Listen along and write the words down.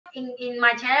in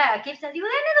my channel, I keep saying, you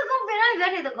guys need to go Vietnam, you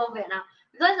guys need to go Vietnam.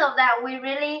 Because of that, we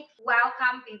really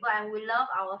welcome people and we love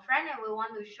our friends and we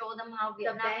want to show them how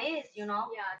Vietnam is, you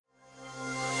know. Yeah.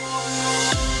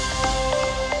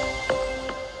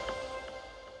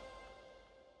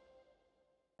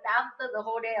 After the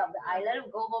whole day of the island,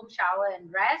 we go home, shower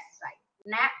and rest, like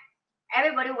nap.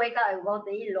 Everybody wake up and go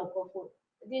to eat local food.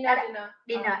 Dinner.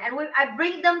 And I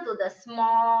bring them to the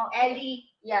small alley.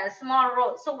 Yeah, small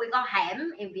road. So we got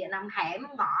ham in Vietnam, ham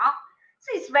ngọt. So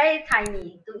it's very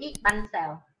tiny to eat bánh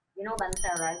xèo. You know bánh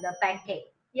xèo, right? The pancake.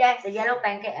 Yes. The yellow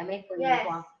pancake I made for you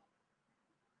before.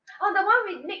 Oh, the one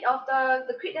we make of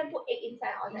the cream and put egg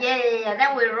inside. All that. Yeah.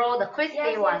 Then we roll the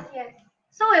crispy one. Yes.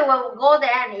 So we will go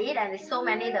there and eat, and there's so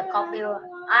many the coffee.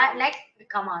 Next,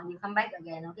 come on, you come back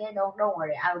again, okay? Don't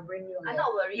worry, I will bring you again. I'm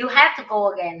not worried. You have to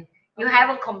go again. You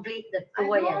haven't completed the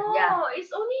tour yet. Yeah.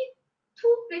 It's only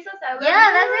 2 places I went.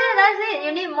 Yeah, that's it.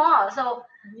 You need more. So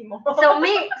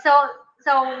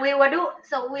we will do.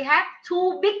 So we have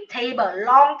 2 big table,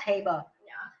 long table.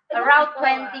 Yeah. Around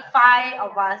 25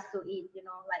 of us to eat. You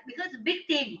know, like because big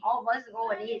team, all of us go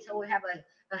and eat. So we have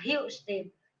a huge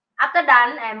team. After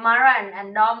done, and Mara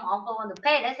and Dom also want to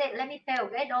pay. They said, "Let me pay,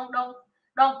 okay?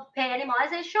 Don't pay anymore." I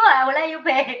said, "Sure, I will let you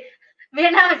pay."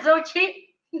 Vietnam is so cheap.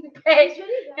 Pay,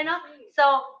 you know.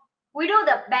 So we do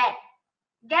the bet.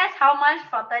 Guess how much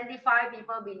for 25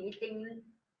 people been eating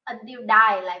until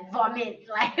die, like vomit,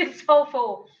 like it's so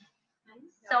full.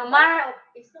 So Mara,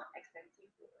 it's not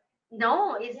expensive food.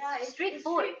 No, it's street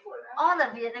food. Right? All the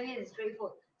Vietnamese is street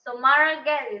food. So Mara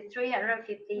get is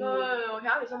 350. No,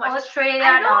 cannot be so much.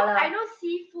 Australian dollar. I know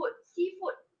seafood.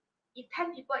 If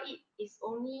 10 people eat, it's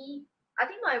only I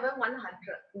think not even 100.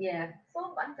 Yeah.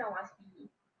 So one must be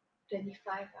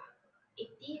 25,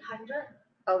 80, 100.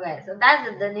 Okay, so that's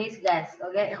the Denise guess.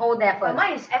 Okay, hold that for. But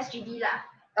mine is SGD lah.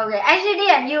 Okay, SGD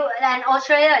and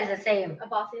Australia is the same.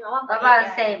 About same. About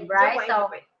the same, right?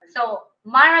 So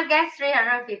Mara guess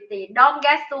 350. Dom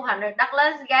guess 200.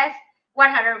 Douglas guess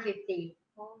 150.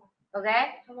 Oh.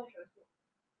 Okay. How much was it?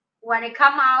 When it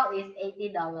come out, it's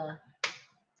 $80.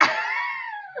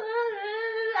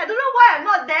 I don't know why I'm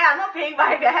not there. I'm not paying, but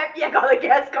I get happy I got the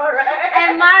guess correct.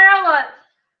 And Mara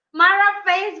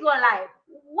face was like,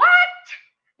 what?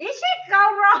 Did she go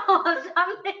wrong or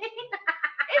something?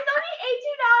 It's only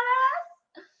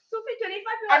 $80. So pay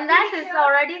 25. And that is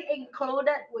already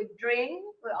included with drink.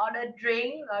 We order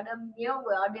drink, we order meal,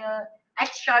 we order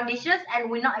extra dishes,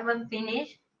 and we're not even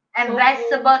finished. And so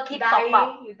vegetable keep pop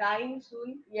up. You're dying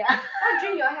soon. Yeah. What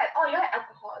drink you had? Oh, you had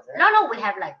alcohol. No, we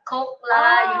have like Coke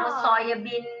soya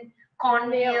bean,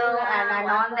 cornmeal, and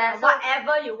all that. So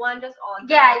whatever you want, just order.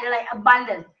 Yeah, you're like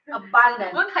abundant. When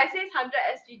I say 100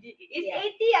 SGD, it's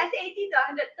 80. I say 80 to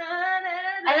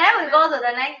 100. And then we go to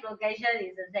the next location.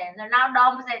 It's the same. So now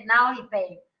Dom said now he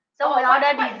paid. So we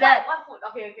order dessert. What food?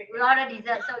 Okay. We order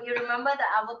dessert. So you remember the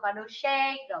avocado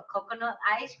shake, the coconut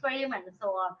ice cream, and so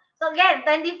on. So again,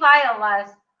 25 of us.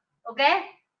 Okay?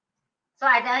 So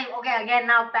I tell him, okay, again,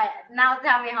 now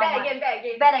tell me how much.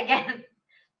 Bet again.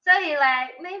 So he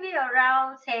like, maybe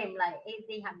around same, like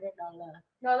 $80, $100.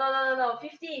 No,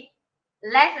 50.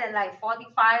 Less than like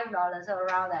 $45, so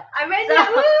around that. I read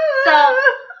so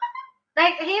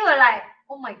like he was like,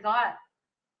 oh my god.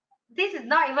 This is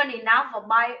not even enough for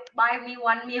buy me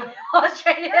one meal in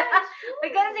Australia.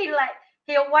 Because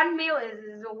he 1 meal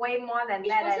is way more than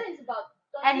that. Person is about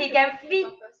and he can feed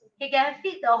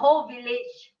the whole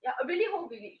village. Yeah, a really whole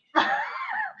village.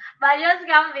 But just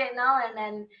come Vietnam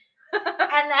and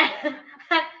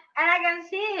I can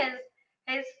see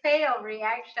his face of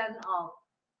reaction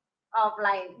of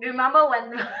like, remember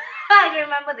when I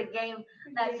remember the game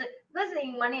that's because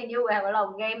in Money and You we have a lot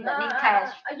of games that need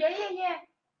cash. Yeah.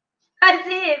 I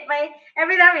see it, but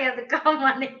every time he has to count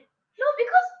money. No,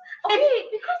 because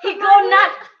he go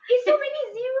nuts. It's so many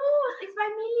zeros. It's by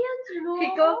millions, you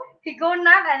know. He go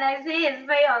nuts, and I see his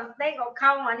face on stage or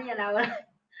count money, and I was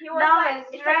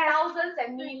it's like thousands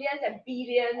and millions and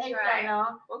billions, right? I know.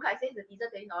 Okay, say the dessert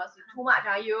 $30 is too much,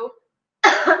 are you?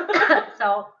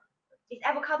 So it's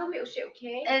avocado milkshake,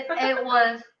 okay?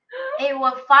 It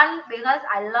was fun because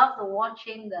I love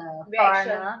watching the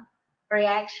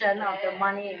reaction of the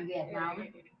money in Vietnam.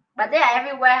 But they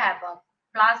everywhere have a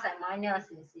plus and minus,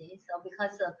 you see. So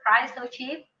because the price so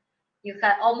cheap, you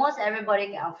can almost everybody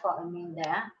can afford a meal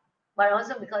there. But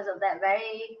also because of that,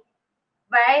 very,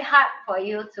 very hard for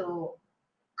you to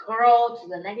grow to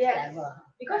the next level.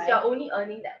 Because you're only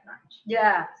earning that much.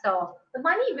 Yeah. So the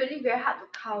money really very hard to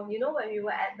count. You know, when we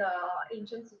were at the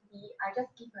ancient city, I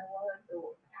just give my wallet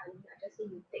to Charlie. I just say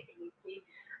you take and you pay.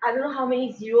 I don't know how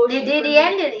many zeros. Did the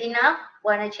end enough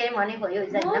when I change money for you?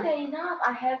 Is that more enough? than enough.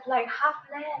 I have like half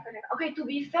left. Okay, to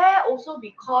be fair, also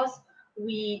because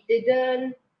we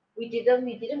didn't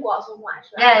go out so much.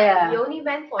 Right? Yeah. We only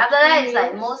went for after that it's meals.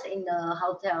 like most in the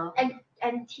hotel.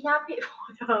 And Tina paid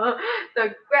for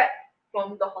the Grab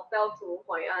from the hotel to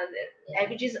Hoi An, and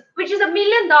which is $1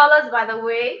 million, by the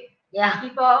way. Yeah.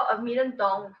 People, $1 million,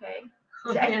 okay.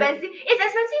 It's expensive. It's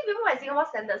expensive even by Singapore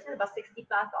standards. It's about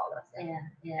 $60+.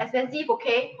 Yeah. Expensive,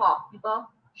 okay, for people.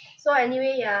 So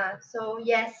anyway, yeah. So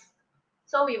yes.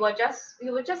 So we were just.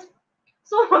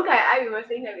 So one guy we were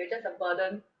saying that we were just a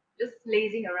burden, just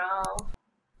lazing around.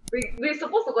 We're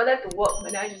supposed to go there to work,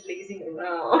 but now just lazing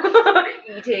around,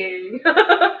 eating,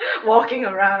 walking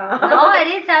around. No, I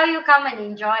did tell you come and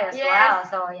enjoy as well.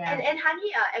 So yeah. And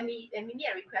Honey, and we made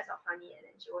a request of Honey, and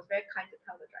then she was very kind to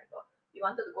tell the driver we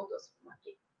wanted to go to a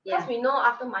supermarket because we know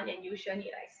after money and you sure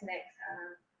need like snacks,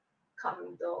 cup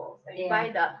noodles, and we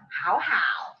buy the Hao.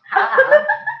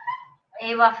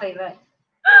 Ava favorite.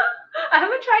 I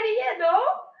haven't tried it yet though.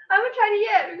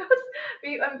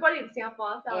 Because we bought it in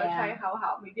Singapore, so I will try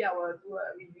Hao. Maybe I will do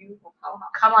a review of Hao.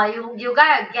 Come on, you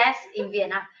got a guest in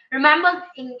Vietnam. Remember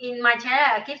in my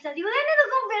channel I keep saying you need to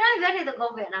go Vietnam, you need to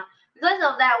go Vietnam. Because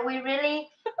of that we really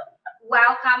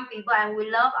welcome people and we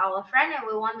love our friend and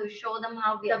we want to show them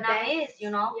how Vietnam is, you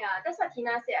know. Yeah, that's what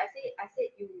Tina said. I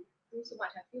said you do so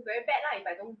much. I feel very bad if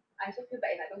I don't. I also feel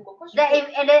bad if I don't go.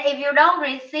 If you don't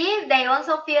receive, they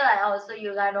also feel like so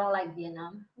you guys don't like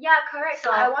Vietnam. Yeah, correct.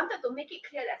 So I wanted to make it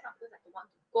clear that some people don't want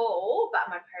to go, but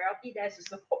my priority there is to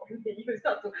support me. It's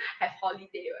not to have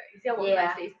holiday, right? You see what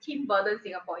I say? It's team burden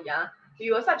Singapore. Yeah,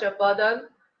 we were such a burden.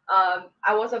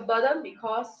 I was a burden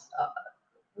because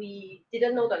we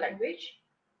didn't know the language.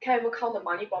 Can't even count the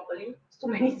money properly. So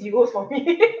many zeros for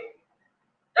me.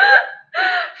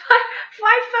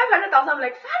 500,000. I'm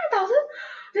like 500,000.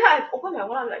 Then I open my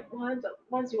wallet. I'm like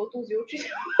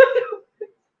 10203.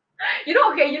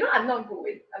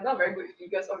 I'm not very good with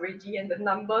figures already, and the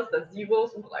numbers, the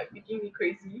zeros were like making me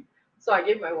crazy. So I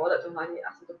gave my wallet to Honey and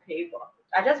asked her to pay for.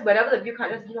 I just whenever the bill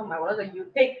comes, just give her my wallet. So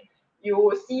you take, you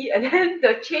will see, and then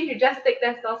the change you just take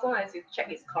that stuff. So as you check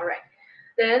it's correct.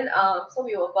 Then so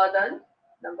we were burdened.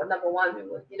 Number one, we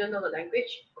didn't know the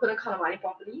language, couldn't count the money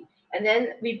properly, and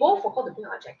then we both forgot to bring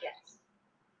our jackets.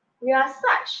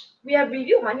 We have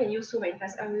reviewed money and used so many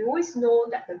times, and we always know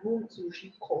that the room is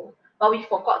usually cold, but we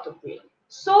forgot to bring.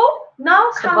 So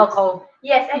now comes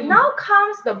now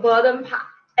comes the burden part,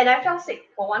 and I felt sick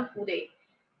for one full day,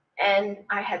 and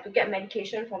I had to get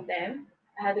medication from them.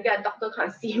 I had to get a doctor to come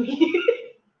and see me,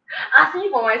 ask me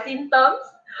for my symptoms.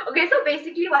 Okay, so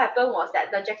basically what happened was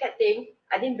that the jacket thing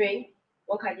I didn't bring.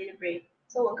 Wonkai didn't bring,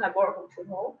 so Wonkai borrowed from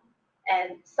Chunho,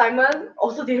 and Simon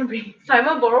also didn't bring.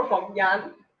 Simon borrowed from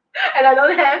Yan, and I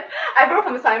don't have. I borrowed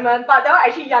from Simon, but that was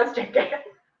actually Yan's jacket.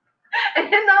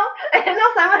 and now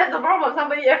Simon has to borrow from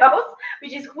somebody else,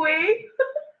 which is Hui.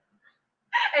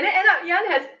 And then end up Yan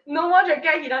has no more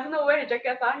jacket. He doesn't know where the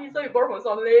jackets are. So he borrowed from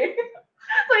Sonley.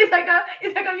 So it's like a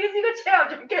musical chair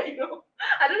of jacket, you know.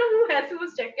 I don't know who has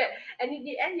whose jacket. And in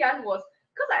the end, Yan was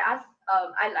because I asked.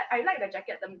 I like the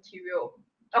jacket, the material.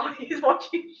 Oh, he's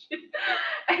watching shit.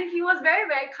 And he was very,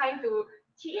 very kind to.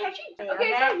 He actually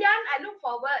okay. So Yan, I look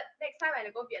forward next time when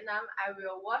I go Vietnam, I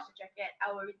will wash the jacket.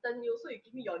 I will return you, so you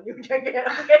give me your new jacket.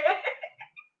 Okay.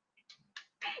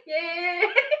 Yay!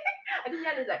 I think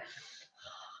Yan is like.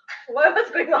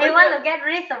 What's going on? You want to get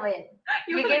rid of it.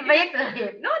 You give it to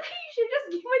him. No, I think you should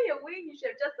just give money away. You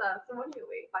should just throw money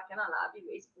away. But cannot be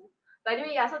wasteful. But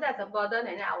anyway, so that's a burden,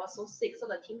 and then I was so sick, so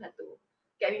the team had to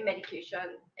get me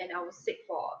medication, and I was sick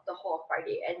for the whole of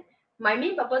Friday. And my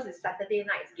main purpose is Saturday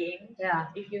night's game. Yeah.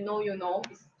 If you know, you know.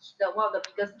 It's one of the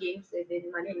biggest games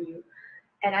in Money and You.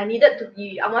 And I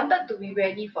wanted to be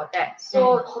ready for that.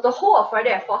 So the whole of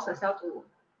Friday, I forced myself to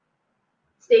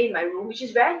stay in my room, which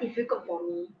is very difficult for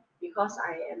me because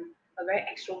I am a very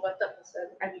extroverted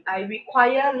person. I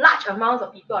require large amounts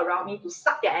of people around me to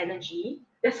suck their energy.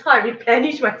 That's how I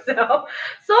replenish myself.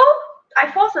 So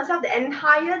I forced myself the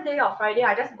entire day of Friday.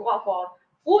 I just go out for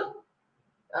food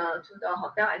to the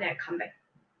hotel, and then I come back,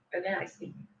 and then I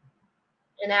sleep.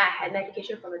 And then I had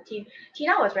medication from the team.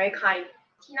 Tina was very kind.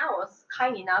 Tina was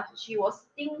kind enough. She was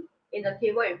sitting in the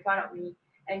table in front of me,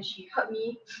 and she heard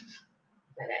me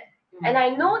like that. And I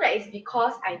know that it's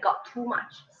because I got too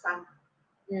much sun,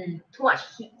 too much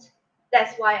heat.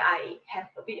 That's why I have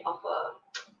a bit of a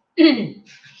heat.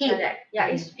 Yeah,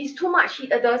 it's too much heat.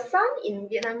 The sun in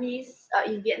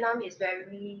Vietnam is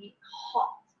very hot.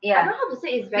 Yeah. I don't know how to say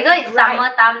it's very because it's bright.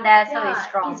 summertime there, so it's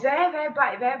strong. It's very, very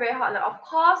bright, very, very hot. Like, of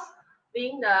course,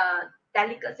 being the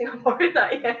delicate Singaporean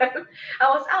I am. I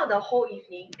was out the whole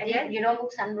evening, and then you don't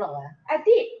put sunblock. I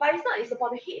did, but it's not. It's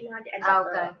about the heat, man. They absorb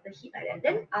Okay. the heat like that.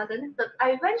 Then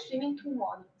I went swimming 2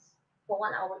 mornings for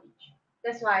 1 hour each.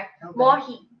 That's why more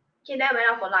heat. Okay, then I went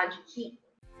out for lunch. Heat.